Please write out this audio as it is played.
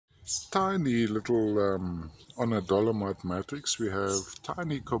tiny little, on a dolomite matrix, we have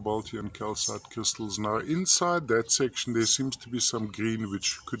tiny cobalt and calcite crystals. Now inside that section there seems to be some green,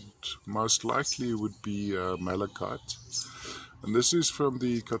 which could most likely would be malachite. And this is from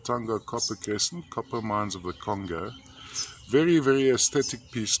the Katanga Copper Crescent, copper mines of the Congo. Very, very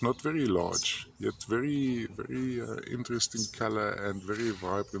aesthetic piece, not very large, yet very, very interesting color and very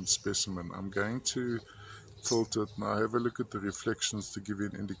vibrant specimen. I'm going to tilt it now. Have a look at the reflections to give you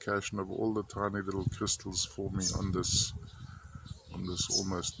an indication of all the tiny little crystals forming on this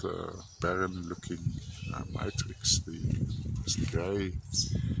almost barren looking matrix, this grey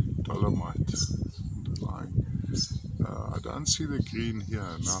dolomite underlying. I don't see the green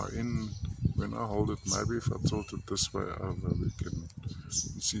here. Now when I hold it, maybe if I tilt it this way over, we can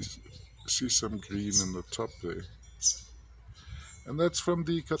see some green in the top there. And that's from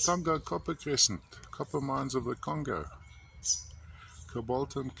the Katanga Copper Crescent, copper mines of the Congo.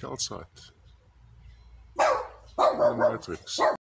 Cobalt and calcite. The matrix.